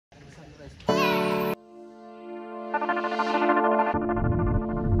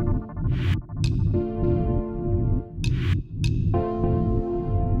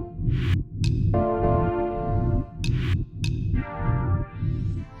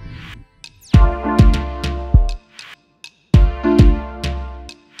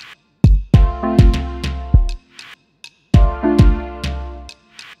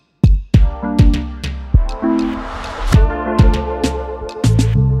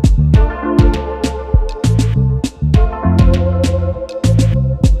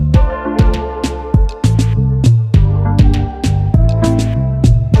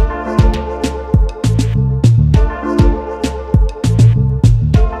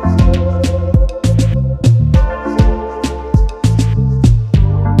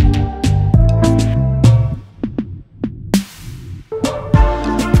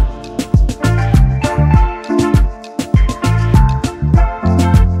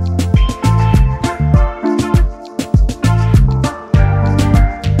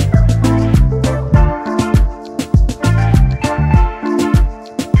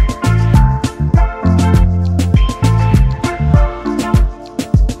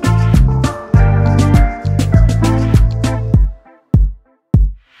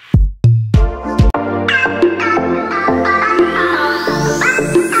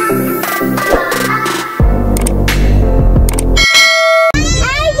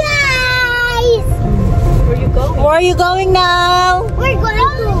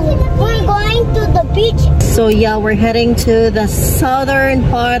So yeah, we're heading to the southern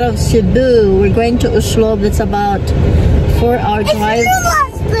part of Cebu. We're going to Oslob. That's about 4-hour drive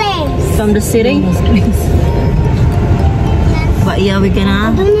from the city. But yeah, we're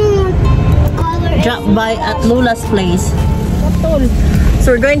gonna drop by at Lula's place.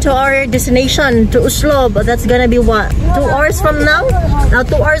 So we're going to our destination, to Oslob. That's gonna be what? 2 hours from now? Now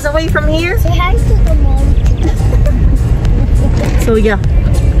 2 hours away from here? So yeah.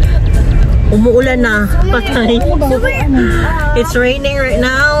 Umuulan na. Patay. It's raining right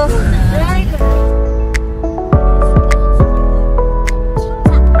now.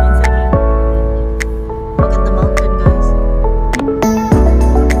 Look at the mountain, guys.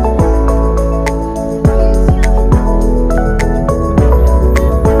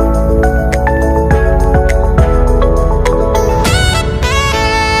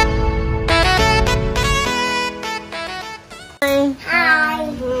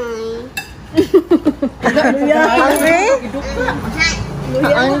 Hungry?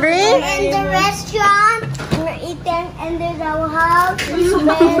 Hungry? In the restaurant, we're eating, and there's our house.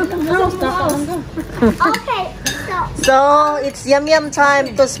 Okay, so it's yum time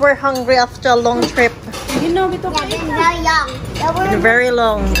because we're hungry after a long trip. Very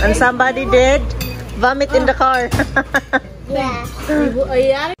long. And somebody did vomit in the car. Yeah.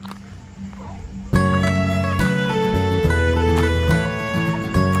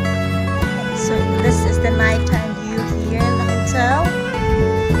 So this is the nighttime view here in the hotel.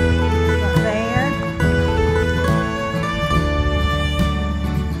 Not there.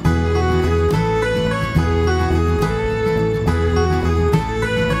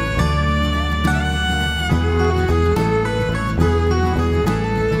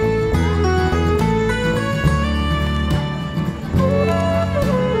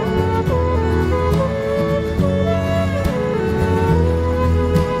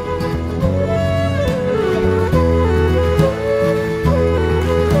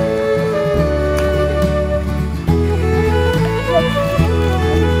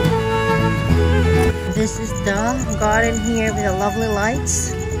 This is the garden here with the lovely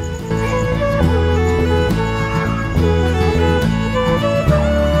lights.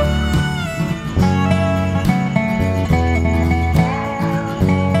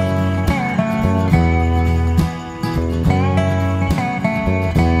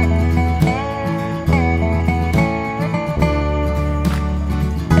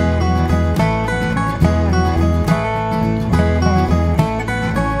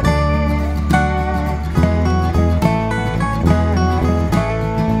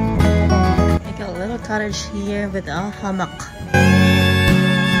 Cottage here with a hammock.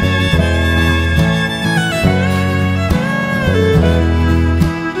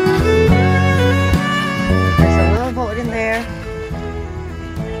 There's a little boat in there.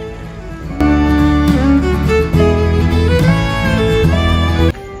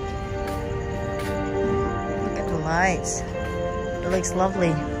 Look at the lights. It looks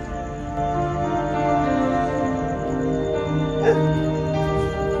lovely.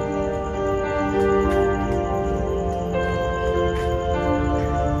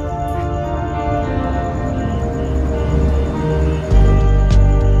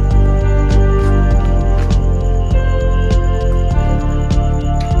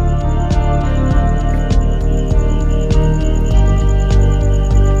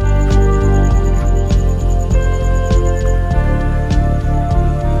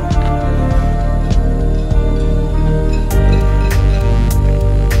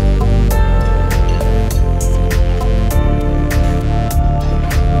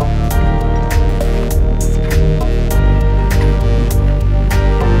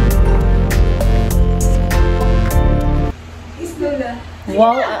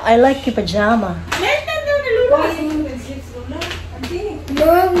 Wow, I like your pajama.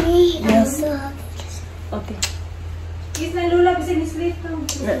 Mommy, Yes. I Okay. Is na lula kasi ni sleep to.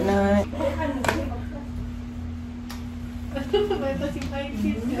 Na.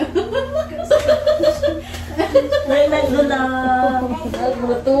 Nay, lula.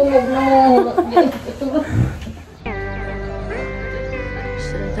 Matulog na mo.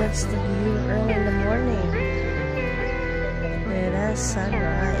 So that's the view early in the morning. It is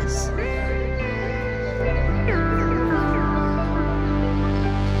sunrise.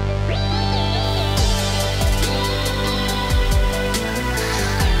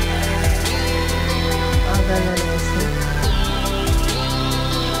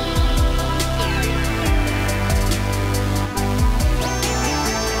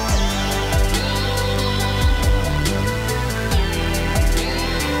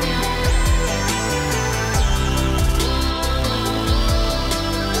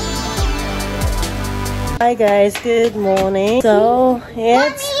 Hi guys, good morning. So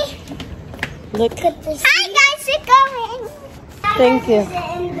it's look. Hi guys, we're going. Thank you.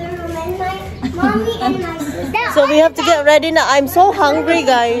 In the room and my mommy and my sister. So we have to get ready now. I'm so hungry,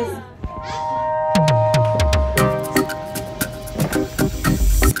 guys.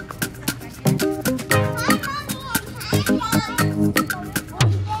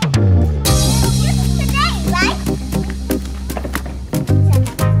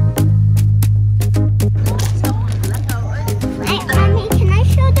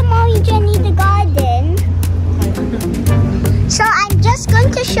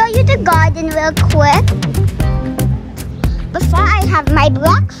 Garden real quick before I have my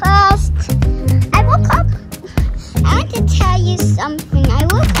breakfast. I woke up. I want to tell you something. I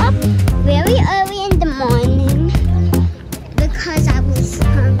woke up very early in the morning because I was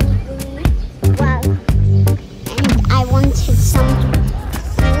hungry. Well, and I wanted some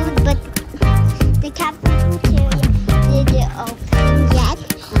food, but the cafeteria didn't open yet.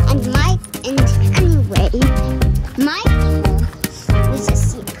 And anyway, my was a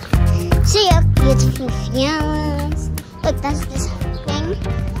secret. See your beautiful flowers. Look, that's this thing.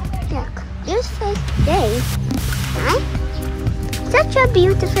 Look, beautiful day. Right? Such a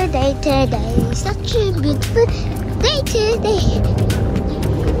beautiful day today. Such a beautiful day today.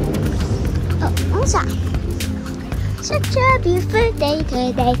 Oh, I'm sorry. Such a beautiful day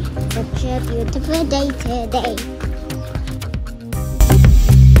today. Such a beautiful day today.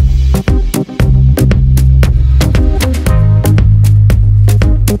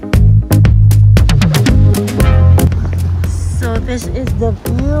 This is the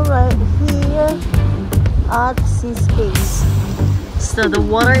view right here at Seascape. So the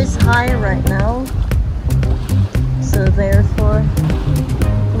water is high right now. So therefore,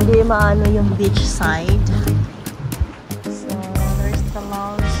 hindi maano yung beach side. So there's the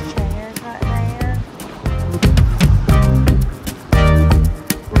lounge chair right there.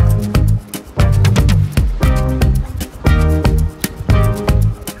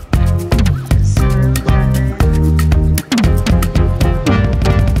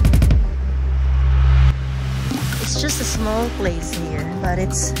 Small place here, but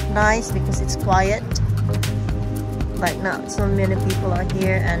it's nice because it's quiet. Like not so many people are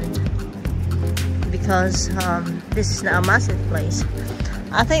here, and because this is not a massive place.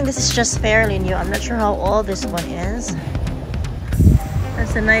 I think this is just fairly new. I'm not sure how old this one is.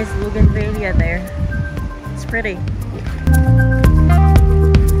 That's a nice bougainvillea there. It's pretty.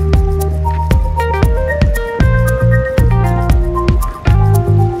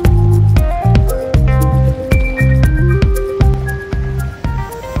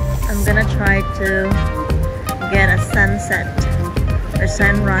 Try to get a sunset or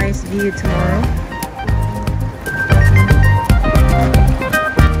sunrise view tomorrow.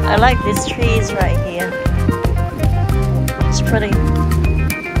 I like these trees right here. It's pretty.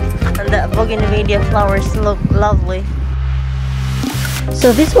 And the bougainvillea flowers look lovely.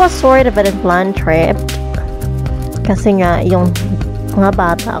 So this was sort of an unplanned trip. Kasi nga yung mga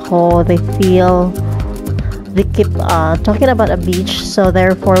bata ko, they keep talking about a beach, so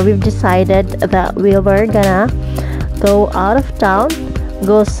therefore we've decided that we were gonna go out of town,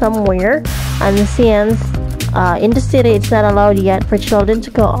 go somewhere, and since in the city it's not allowed yet for children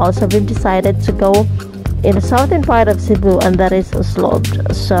to go out, so we've decided to go in the southern part of Cebu, and that is Oslob.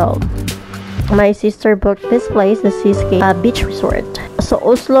 So my sister booked this place, the Seascape beach resort. So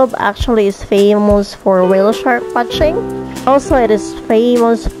Oslob actually is famous for whale shark watching. Also, it is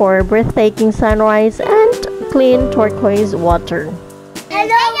famous for breathtaking sunrise and clean turquoise water.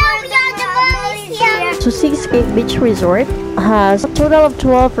 Hello, we are the boys here. So Seascape Beach Resort has a total of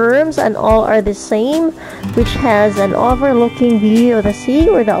 12 rooms and all are the same, which has an overlooking view of the sea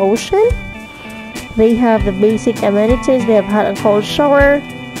or the ocean. They have the basic amenities. They have hot and cold shower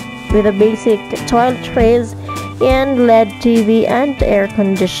with a basic toiletries and LED TV and air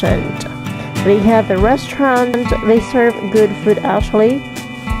conditioned. They have the restaurant. They serve good food actually,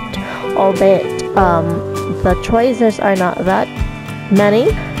 albeit the choices are not that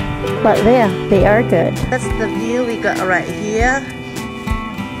many, but they are good. That's the view we got right here.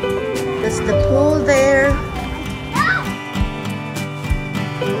 There's the pool there.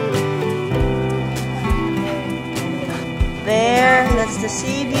 There, that's the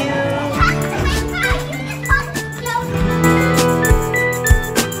sea view.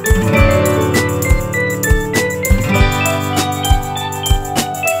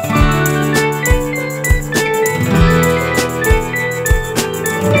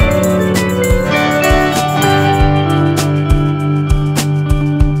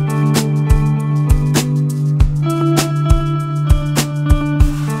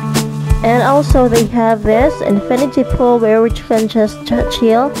 And also they have this infinity pool where we can just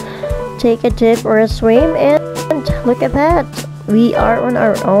chill, take a dip or a swim, and look at that. We are on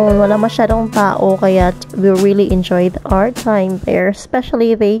our own. Wala masyadong tao kaya we really enjoyed our time there,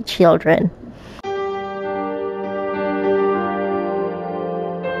 especially the children.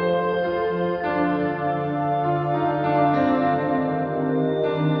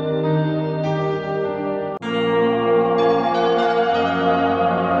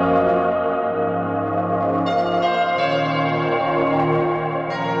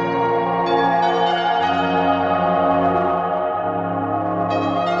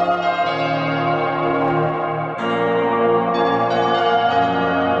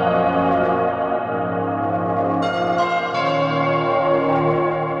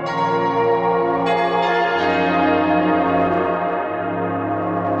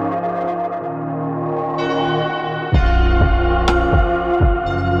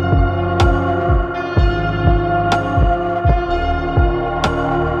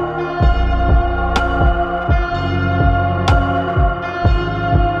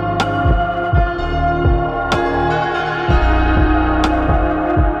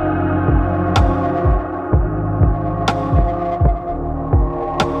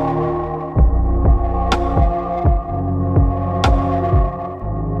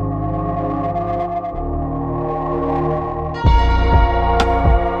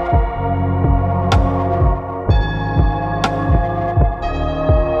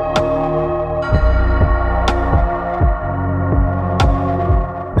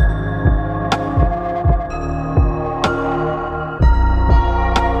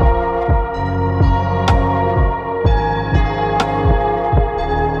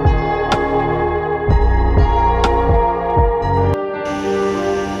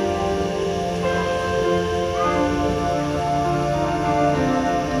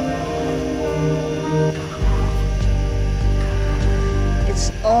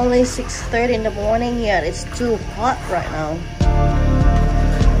 Only 6:30 in the morning yet. It's too hot right now.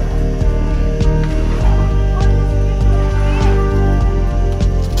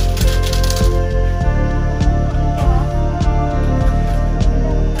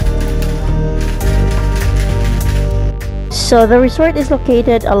 So the resort is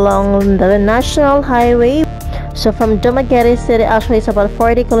located along the National Highway. So from Dumaguete City, actually it's about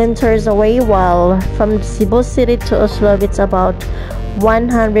 40 kilometers away, while from Cebu City to Oslob it's about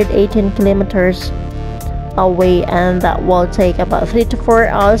 118 kilometers away, and that will take about 3 to 4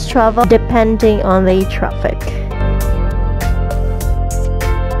 hours travel depending on the traffic.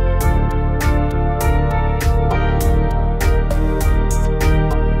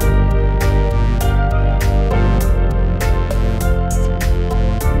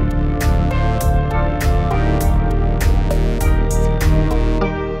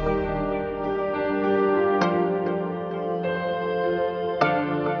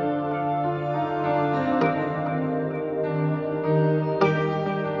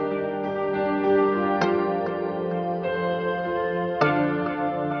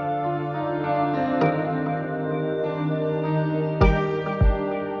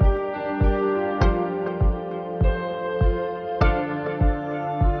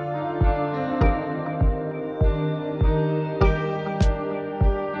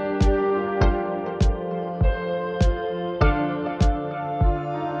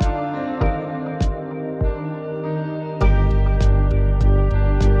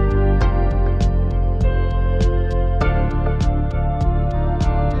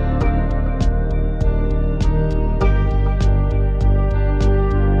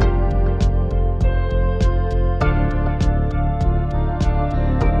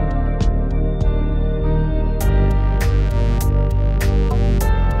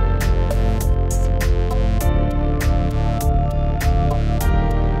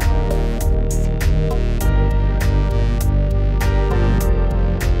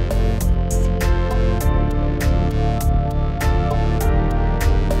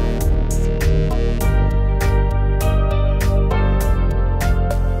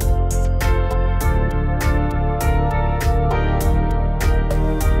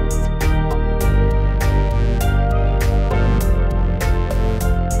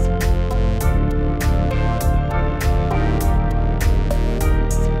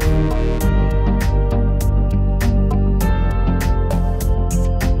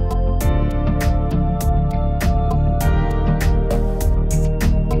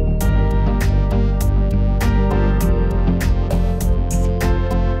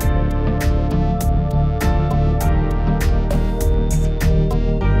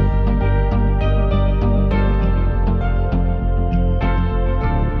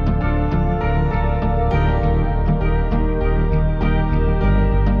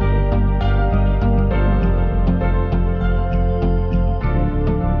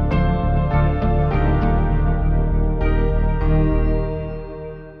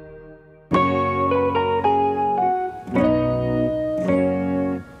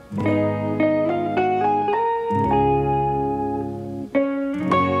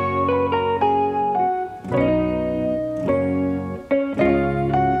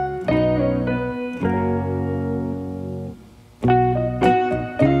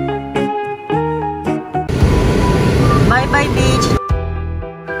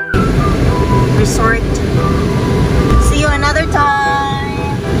 resort. See you another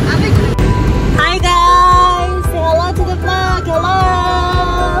time. Hi guys! Say hello to the vlog.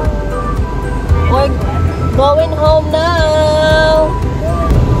 Hello! We're going home now.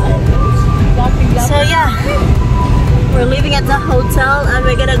 So yeah, we're leaving at the hotel and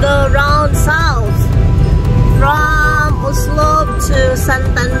we're gonna go around south from Oslob to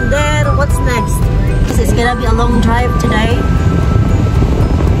Santander. What's next? Because it's gonna be a long drive today.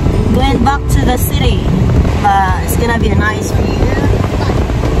 Going back to the city, but it's gonna be a nice view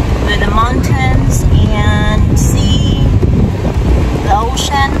with the mountains and sea, the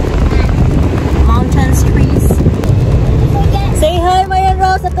ocean, mountains, trees. Say hi, Maya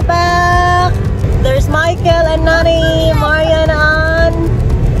Rose, at the